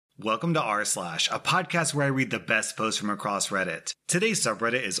Welcome to r/, a podcast where I read the best posts from across Reddit. Today's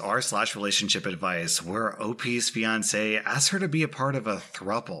subreddit is r/relationship advice, where OP's fiance asks her to be a part of a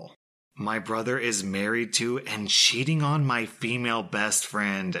throuple. My brother is married to and cheating on my female best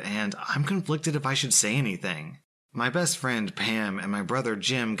friend, and I'm conflicted if I should say anything. My best friend Pam and my brother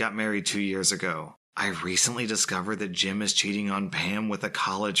Jim got married 2 years ago. I recently discovered that Jim is cheating on Pam with a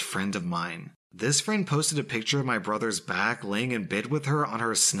college friend of mine. This friend posted a picture of my brother's back laying in bed with her on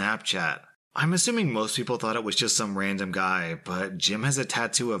her Snapchat. I'm assuming most people thought it was just some random guy, but Jim has a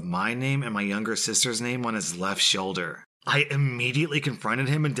tattoo of my name and my younger sister's name on his left shoulder. I immediately confronted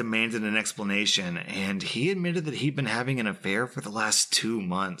him and demanded an explanation, and he admitted that he'd been having an affair for the last 2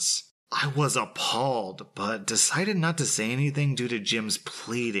 months. I was appalled, but decided not to say anything due to Jim's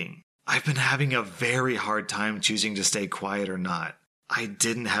pleading. I've been having a very hard time choosing to stay quiet or not. I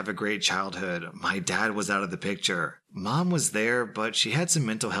didn't have a great childhood. My dad was out of the picture. Mom was there, but she had some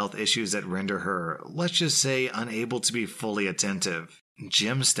mental health issues that render her, let's just say, unable to be fully attentive.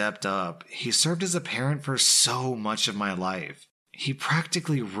 Jim stepped up. He served as a parent for so much of my life. He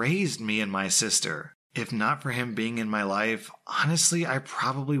practically raised me and my sister. If not for him being in my life, honestly, I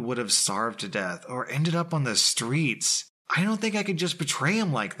probably would have starved to death or ended up on the streets. I don't think I could just betray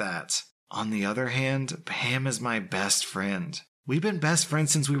him like that. On the other hand, Pam is my best friend. We've been best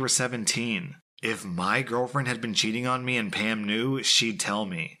friends since we were 17. If my girlfriend had been cheating on me and Pam knew, she'd tell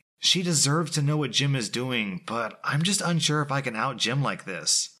me. She deserves to know what Jim is doing, but I'm just unsure if I can out Jim like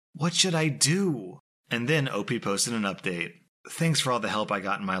this. What should I do? And then OP posted an update. Thanks for all the help I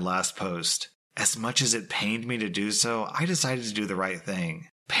got in my last post. As much as it pained me to do so, I decided to do the right thing.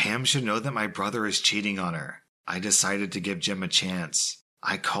 Pam should know that my brother is cheating on her. I decided to give Jim a chance.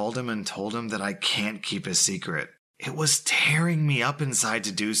 I called him and told him that I can't keep his secret. It was tearing me up inside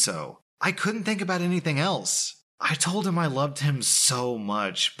to do so. I couldn't think about anything else. I told him I loved him so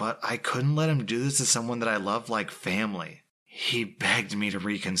much, but I couldn't let him do this to someone that I love like family. He begged me to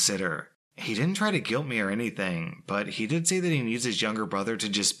reconsider. He didn't try to guilt me or anything, but he did say that he needs his younger brother to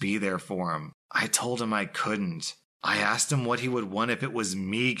just be there for him. I told him I couldn't. I asked him what he would want if it was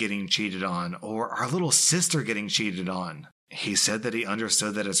me getting cheated on or our little sister getting cheated on. He said that he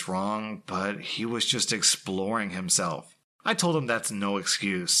understood that it's wrong, but he was just exploring himself. I told him that's no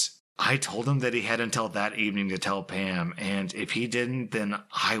excuse. I told him that he had until that evening to tell Pam, and if he didn't, then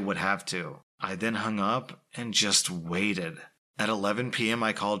I would have to. I then hung up and just waited. At 11 p.m.,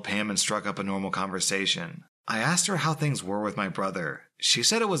 I called Pam and struck up a normal conversation. I asked her how things were with my brother. She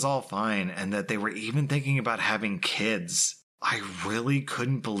said it was all fine and that they were even thinking about having kids. I really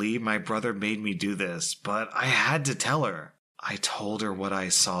couldn't believe my brother made me do this, but I had to tell her. I told her what I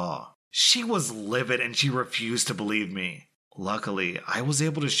saw. She was livid and she refused to believe me. Luckily, I was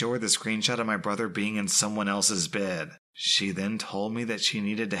able to show her the screenshot of my brother being in someone else's bed. She then told me that she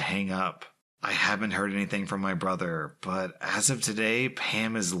needed to hang up. I haven't heard anything from my brother, but as of today,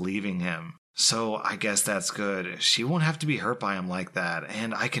 Pam is leaving him. So I guess that's good. She won't have to be hurt by him like that,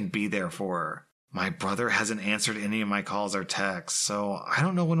 and I can be there for her. My brother hasn't answered any of my calls or texts, so I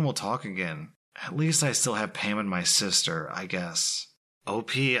don't know when we'll talk again. At least I still have Pam and my sister, I guess.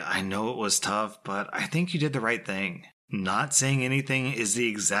 OP, I know it was tough, but I think you did the right thing. Not saying anything is the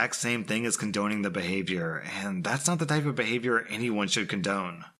exact same thing as condoning the behavior, and that's not the type of behavior anyone should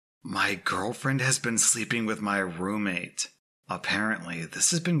condone. My girlfriend has been sleeping with my roommate. Apparently,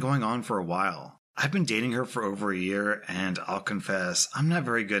 this has been going on for a while. I've been dating her for over a year, and I'll confess, I'm not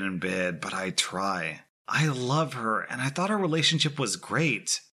very good in bed, but I try. I love her, and I thought our relationship was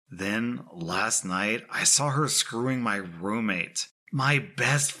great. Then, last night, I saw her screwing my roommate, my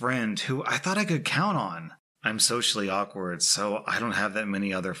best friend, who I thought I could count on. I'm socially awkward, so I don't have that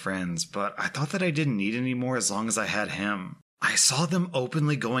many other friends, but I thought that I didn't need any more as long as I had him. I saw them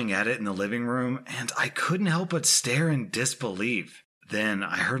openly going at it in the living room, and I couldn't help but stare in disbelief. Then,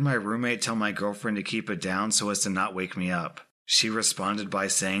 I heard my roommate tell my girlfriend to keep it down so as to not wake me up. She responded by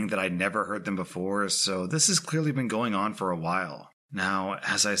saying that I'd never heard them before, so this has clearly been going on for a while. Now,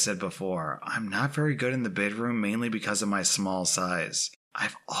 as I said before, I'm not very good in the bedroom mainly because of my small size.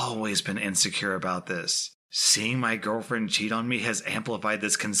 I've always been insecure about this. Seeing my girlfriend cheat on me has amplified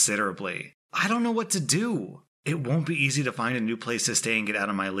this considerably. I don't know what to do. It won't be easy to find a new place to stay and get out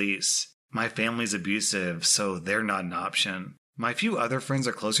of my lease. My family's abusive, so they're not an option. My few other friends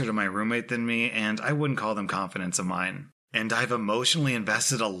are closer to my roommate than me, and I wouldn't call them confidants of mine. And I've emotionally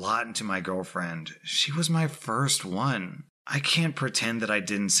invested a lot into my girlfriend. She was my first one. I can't pretend that I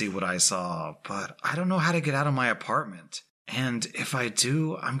didn't see what I saw, but I don't know how to get out of my apartment. And if I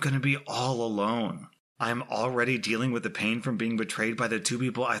do, I'm gonna be all alone. I'm already dealing with the pain from being betrayed by the two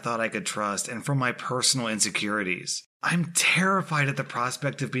people I thought I could trust and from my personal insecurities. I'm terrified at the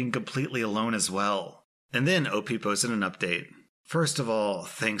prospect of being completely alone as well. And then OP posted an update. First of all,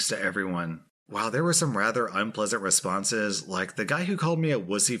 thanks to everyone. While there were some rather unpleasant responses, like the guy who called me a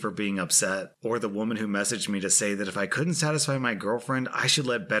wussy for being upset, or the woman who messaged me to say that if I couldn't satisfy my girlfriend, I should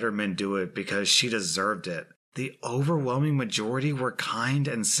let better men do it because she deserved it, the overwhelming majority were kind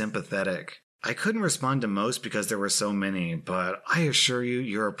and sympathetic. I couldn't respond to most because there were so many, but I assure you,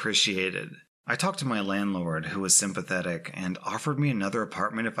 you're appreciated. I talked to my landlord, who was sympathetic, and offered me another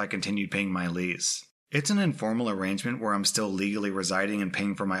apartment if I continued paying my lease. It's an informal arrangement where I'm still legally residing and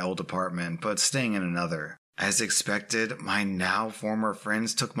paying for my old apartment, but staying in another. As expected, my now former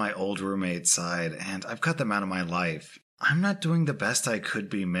friends took my old roommate's side, and I've cut them out of my life. I'm not doing the best I could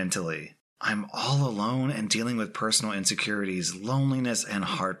be mentally. I'm all alone and dealing with personal insecurities, loneliness, and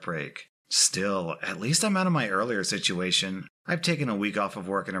heartbreak. Still, at least I'm out of my earlier situation. I've taken a week off of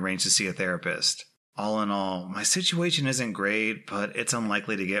work and arranged to see a therapist. All in all, my situation isn't great, but it's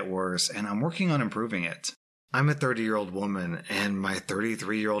unlikely to get worse, and I'm working on improving it. I'm a 30-year-old woman, and my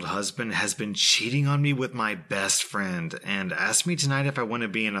 33-year-old husband has been cheating on me with my best friend, and asked me tonight if I want to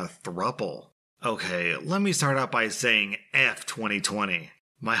be in a throuple. Okay, let me start out by saying F 2020.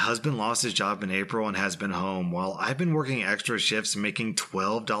 My husband lost his job in April and has been home, while I've been working extra shifts making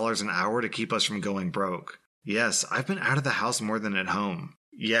 $12 an hour to keep us from going broke. Yes, I've been out of the house more than at home.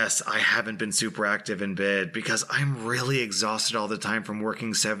 Yes, I haven't been super active in bed because I'm really exhausted all the time from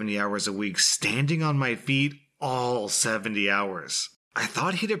working 70 hours a week, standing on my feet all 70 hours. I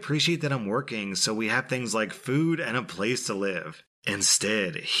thought he'd appreciate that I'm working, so we have things like food and a place to live.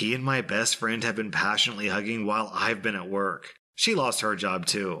 Instead, he and my best friend have been passionately hugging while I've been at work. She lost her job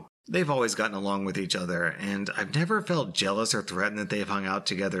too. They've always gotten along with each other, and I've never felt jealous or threatened that they've hung out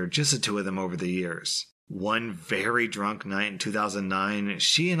together, just the two of them over the years. One very drunk night in 2009,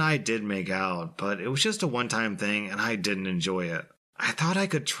 she and I did make out, but it was just a one-time thing and I didn't enjoy it. I thought I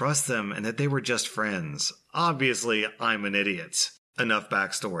could trust them and that they were just friends. Obviously, I'm an idiot. Enough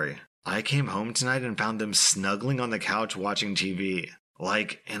backstory. I came home tonight and found them snuggling on the couch watching TV.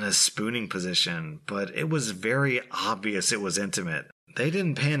 Like in a spooning position, but it was very obvious it was intimate. They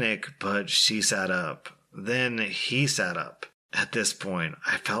didn't panic, but she sat up. Then he sat up. At this point,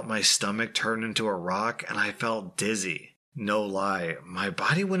 I felt my stomach turn into a rock and I felt dizzy. No lie, my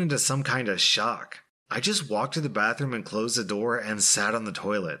body went into some kind of shock. I just walked to the bathroom and closed the door and sat on the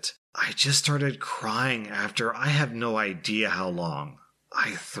toilet. I just started crying after I have no idea how long.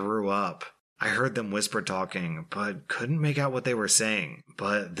 I threw up. I heard them whisper talking, but couldn't make out what they were saying.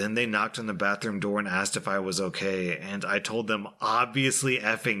 But then they knocked on the bathroom door and asked if I was okay, and I told them obviously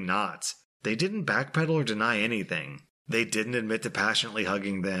effing not. They didn't backpedal or deny anything. They didn't admit to passionately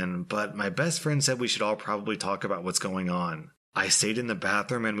hugging then, but my best friend said we should all probably talk about what's going on. I stayed in the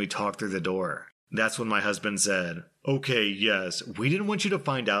bathroom and we talked through the door. That's when my husband said, "Okay, yes, we didn't want you to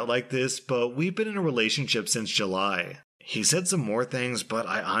find out like this, but we've been in a relationship since July." He said some more things, but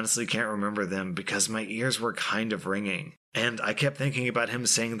I honestly can't remember them because my ears were kind of ringing. And I kept thinking about him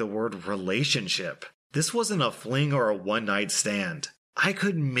saying the word relationship. This wasn't a fling or a one-night stand. I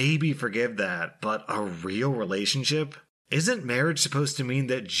could maybe forgive that, but a real relationship? Isn't marriage supposed to mean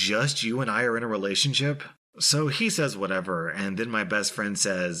that just you and I are in a relationship? So he says whatever, and then my best friend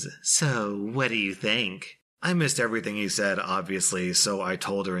says, "So, what do you think?" I missed everything he said, obviously, so I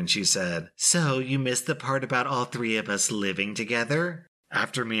told her and she said, "So you missed the part about all three of us living together?"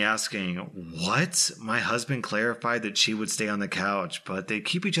 After me asking, "What?" my husband clarified that she would stay on the couch, but they'd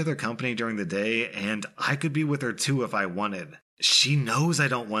keep each other company during the day, and I could be with her too if I wanted. She knows I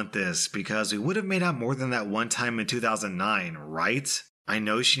don't want this, because we would have made out more than that one time in 2009, right? I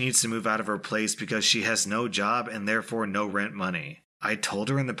know she needs to move out of her place because she has no job and therefore no rent money. I told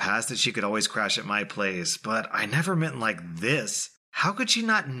her in the past that she could always crash at my place, but I never meant like this. How could she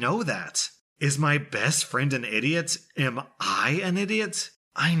not know that? Is my best friend an idiot? Am I an idiot?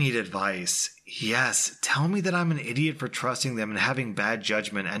 I need advice. Yes, tell me that I'm an idiot for trusting them and having bad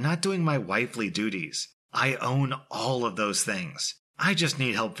judgment and not doing my wifely duties. I own all of those things. I just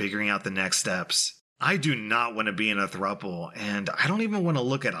need help figuring out the next steps. I do not want to be in a throuple, and I don't even want to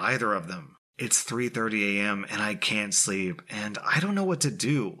look at either of them. It's 3:30 a.m. and I can't sleep, and I don't know what to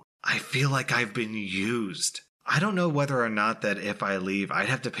do. I feel like I've been used. I don't know whether or not that if I leave, I'd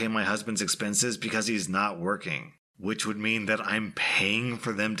have to pay my husband's expenses because he's not working, which would mean that I'm paying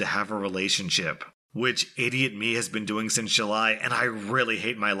for them to have a relationship, which idiot me has been doing since July, and I really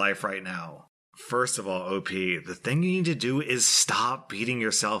hate my life right now. First of all, OP, the thing you need to do is stop beating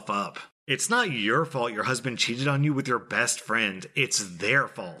yourself up. It's not your fault your husband cheated on you with your best friend. It's their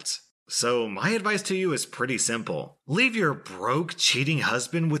fault. So my advice to you is pretty simple. Leave your broke, cheating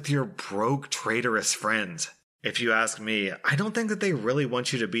husband with your broke, traitorous friend. If you ask me, I don't think that they really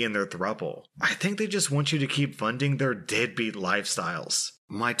want you to be in their throuple. I think they just want you to keep funding their deadbeat lifestyles.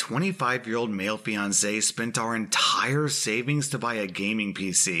 My 25-year-old male fiancé spent our entire savings to buy a gaming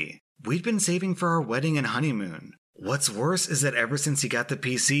PC. We'd been saving for our wedding and honeymoon. What's worse is that ever since he got the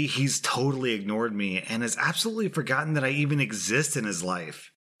PC, he's totally ignored me and has absolutely forgotten that I even exist in his life.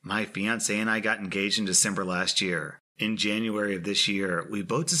 My fiancé and I got engaged in December last year. In January of this year, we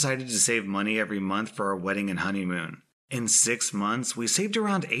both decided to save money every month for our wedding and honeymoon. In 6 months, we saved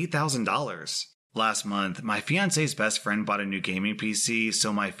around $8,000. Last month, my fiancé's best friend bought a new gaming PC,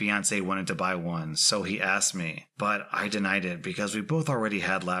 so my fiancé wanted to buy one, so he asked me, but I denied it because we both already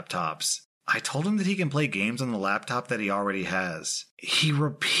had laptops. I told him that he can play games on the laptop that he already has. He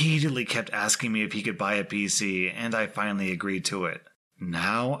repeatedly kept asking me if he could buy a PC, and I finally agreed to it.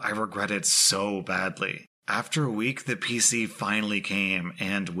 Now I regret it so badly. After a week, the PC finally came,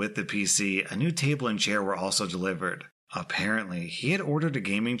 and with the PC, a new table and chair were also delivered. Apparently, he had ordered a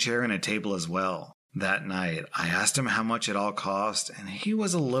gaming chair and a table as well. That night, I asked him how much it all cost, and he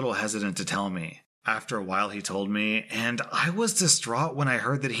was a little hesitant to tell me. After a while, he told me, and I was distraught when I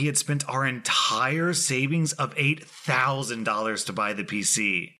heard that he had spent our entire savings of $8,000 to buy the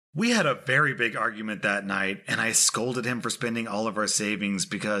PC. We had a very big argument that night, and I scolded him for spending all of our savings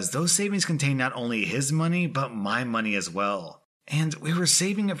because those savings contained not only his money, but my money as well. And we were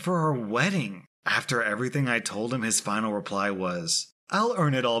saving it for our wedding. After everything I told him, his final reply was, "I'll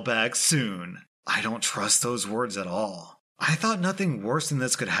earn it all back soon." I don't trust those words at all. I thought nothing worse than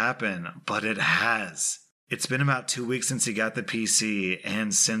this could happen, but it has. It's been about 2 weeks since he got the PC,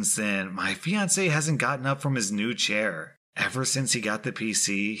 and since then, my fiancé hasn't gotten up from his new chair. Ever since he got the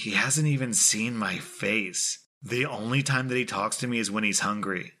PC, he hasn't even seen my face. The only time that he talks to me is when he's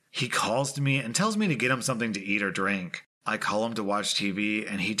hungry. He calls to me and tells me to get him something to eat or drink. I call him to watch TV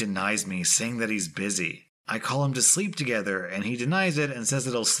and he denies me, saying that he's busy. I call him to sleep together and he denies it and says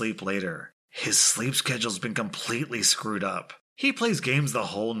that he'll sleep later. His sleep schedule's been completely screwed up. He plays games the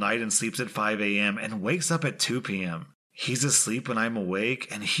whole night and sleeps at 5 a.m. and wakes up at 2 p.m. He's asleep when I'm awake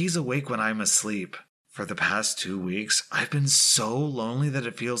and he's awake when I'm asleep. For the past 2 weeks, I've been so lonely that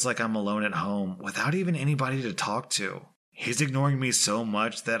it feels like I'm alone at home without even anybody to talk to. He's ignoring me so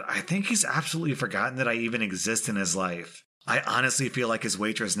much that I think he's absolutely forgotten that I even exist in his life. I honestly feel like his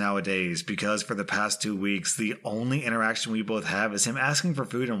waitress nowadays because for the past 2 weeks, the only interaction we both have is him asking for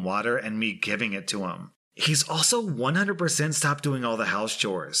food and water and me giving it to him. He's also 100% stopped doing all the house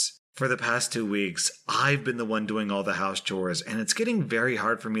chores. For the past 2 weeks, I've been the one doing all the house chores, and it's getting very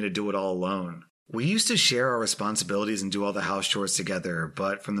hard for me to do it all alone. We used to share our responsibilities and do all the house chores together,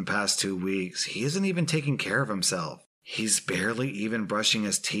 but from the past 2 weeks, he isn't even taking care of himself. He's barely even brushing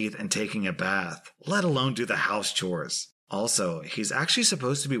his teeth and taking a bath, let alone do the house chores. Also, he's actually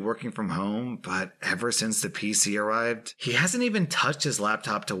supposed to be working from home, but ever since the PC arrived, he hasn't even touched his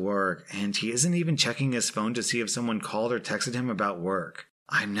laptop to work, and he isn't even checking his phone to see if someone called or texted him about work.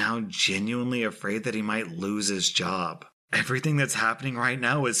 I'm now genuinely afraid that he might lose his job. Everything that's happening right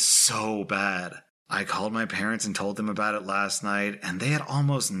now is so bad. I called my parents and told them about it last night, and they had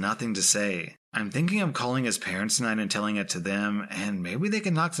almost nothing to say. I'm thinking of calling his parents tonight and telling it to them, and maybe they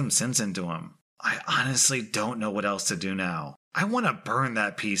can knock some sense into him. I honestly don't know what else to do now. I want to burn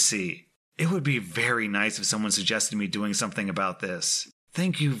that PC. It would be very nice if someone suggested me doing something about this.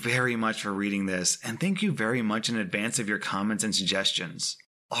 Thank you very much for reading this, and thank you very much in advance of your comments and suggestions.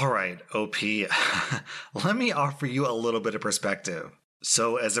 Alright, OP, let me offer you a little bit of perspective.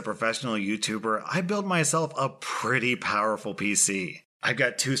 So as a professional YouTuber, I build myself a pretty powerful PC. I've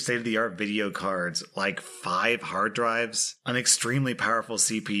got 2 state-of-the-art video cards, like 5 hard drives, an extremely powerful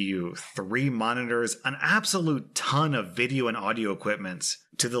CPU, 3 monitors, an absolute ton of video and audio equipment.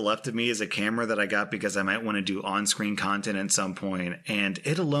 To the left of me is a camera that I got because I might want to do on-screen content at some point, and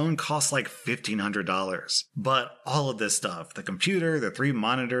it alone costs like $1,500. But all of this stuff, the computer, the 3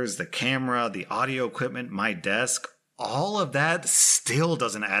 monitors, the camera, the audio equipment, my desk, all of that still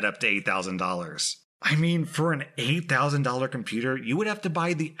doesn't add up to $8,000. I mean, for an $8,000 computer, you would have to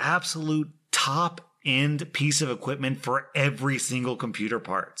buy the absolute top-end piece of equipment for every single computer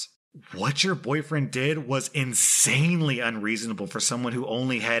part. What your boyfriend did was insanely unreasonable for someone who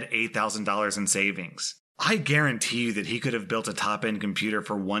only had $8,000 in savings. I guarantee you that he could have built a top-end computer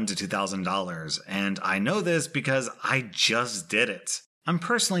for $1,000 to $2,000, and I know this because I just did it. I'm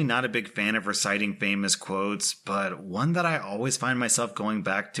personally not a big fan of reciting famous quotes, but one that I always find myself going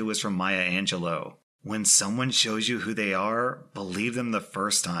back to is from Maya Angelou. When someone shows you who they are, believe them the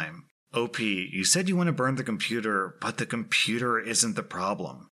first time. OP, you said you want to burn the computer, but the computer isn't the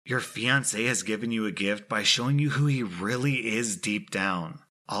problem. Your fiancé has given you a gift by showing you who he really is deep down.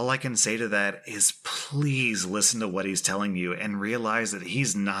 All I can say to that is please listen to what he's telling you and realize that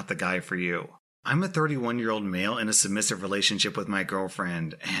he's not the guy for you. I'm a 31-year-old male in a submissive relationship with my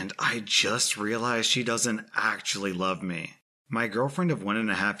girlfriend, and I just realized she doesn't actually love me. My girlfriend of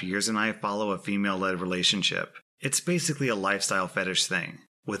 1.5 years and I follow a female-led relationship. It's basically a lifestyle fetish thing.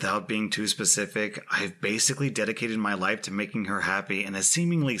 Without being too specific, I've basically dedicated my life to making her happy in a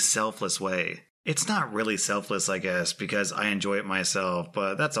seemingly selfless way. It's not really selfless, I guess, because I enjoy it myself,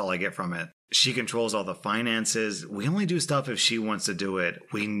 but that's all I get from it. She controls all the finances. We only do stuff if she wants to do it.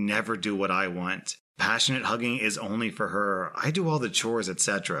 We never do what I want. Passionate hugging is only for her. I do all the chores,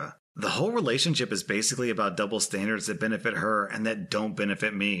 etc. The whole relationship is basically about double standards that benefit her and that don't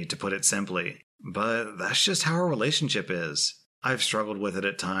benefit me, to put it simply. But that's just how our relationship is. I've struggled with it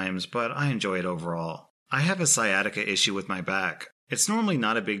at times, but I enjoy it overall. I have a sciatica issue with my back. It's normally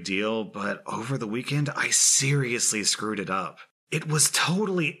not a big deal, but over the weekend, I seriously screwed it up. It was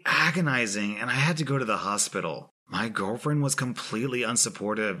totally agonizing, and I had to go to the hospital. My girlfriend was completely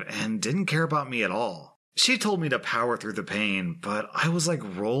unsupportive and didn't care about me at all. She told me to power through the pain, but I was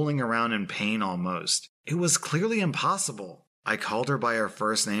like rolling around in pain almost. It was clearly impossible. I called her by her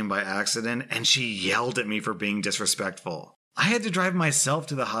first name by accident, and she yelled at me for being disrespectful. I had to drive myself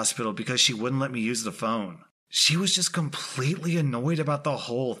to the hospital because she wouldn't let me use the phone. She was just completely annoyed about the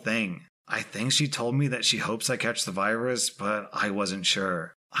whole thing. I think she told me that she hopes I catch the virus, but I wasn't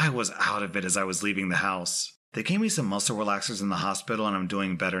sure. I was out of it as I was leaving the house. They gave me some muscle relaxers in the hospital and I'm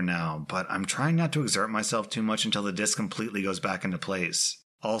doing better now, but I'm trying not to exert myself too much until the disc completely goes back into place.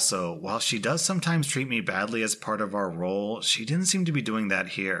 Also, while she does sometimes treat me badly as part of our role, she didn't seem to be doing that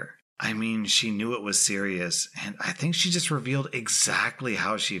here. I mean, she knew it was serious, and I think she just revealed exactly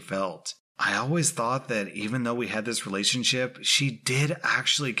how she felt. I always thought that even though we had this relationship, she did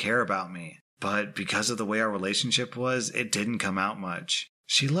actually care about me. But because of the way our relationship was, it didn't come out much.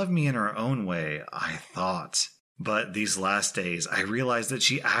 She loved me in her own way, I thought. But these last days, I realized that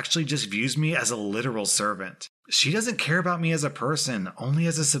she actually just views me as a literal servant. She doesn't care about me as a person, only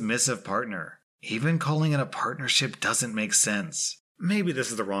as a submissive partner. Even calling it a partnership doesn't make sense. Maybe this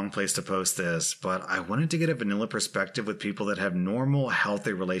is the wrong place to post this, but I wanted to get a vanilla perspective with people that have normal,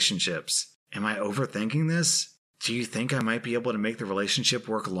 healthy relationships. Am I overthinking this? Do you think I might be able to make the relationship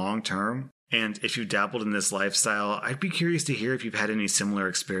work long term? And if you dabbled in this lifestyle, I'd be curious to hear if you've had any similar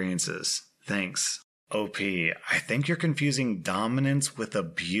experiences. Thanks. OP, I think you're confusing dominance with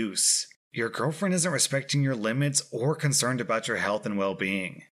abuse. Your girlfriend isn't respecting your limits or concerned about your health and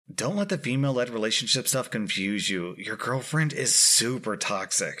well-being. Don't let the female-led relationship stuff confuse you. Your girlfriend is super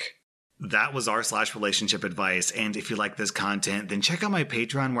toxic. That was r/relationship advice, and if you like this content, then check out my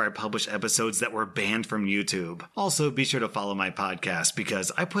Patreon where I publish episodes that were banned from YouTube. Also, be sure to follow my podcast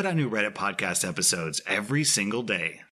because I put out new Reddit podcast episodes every single day.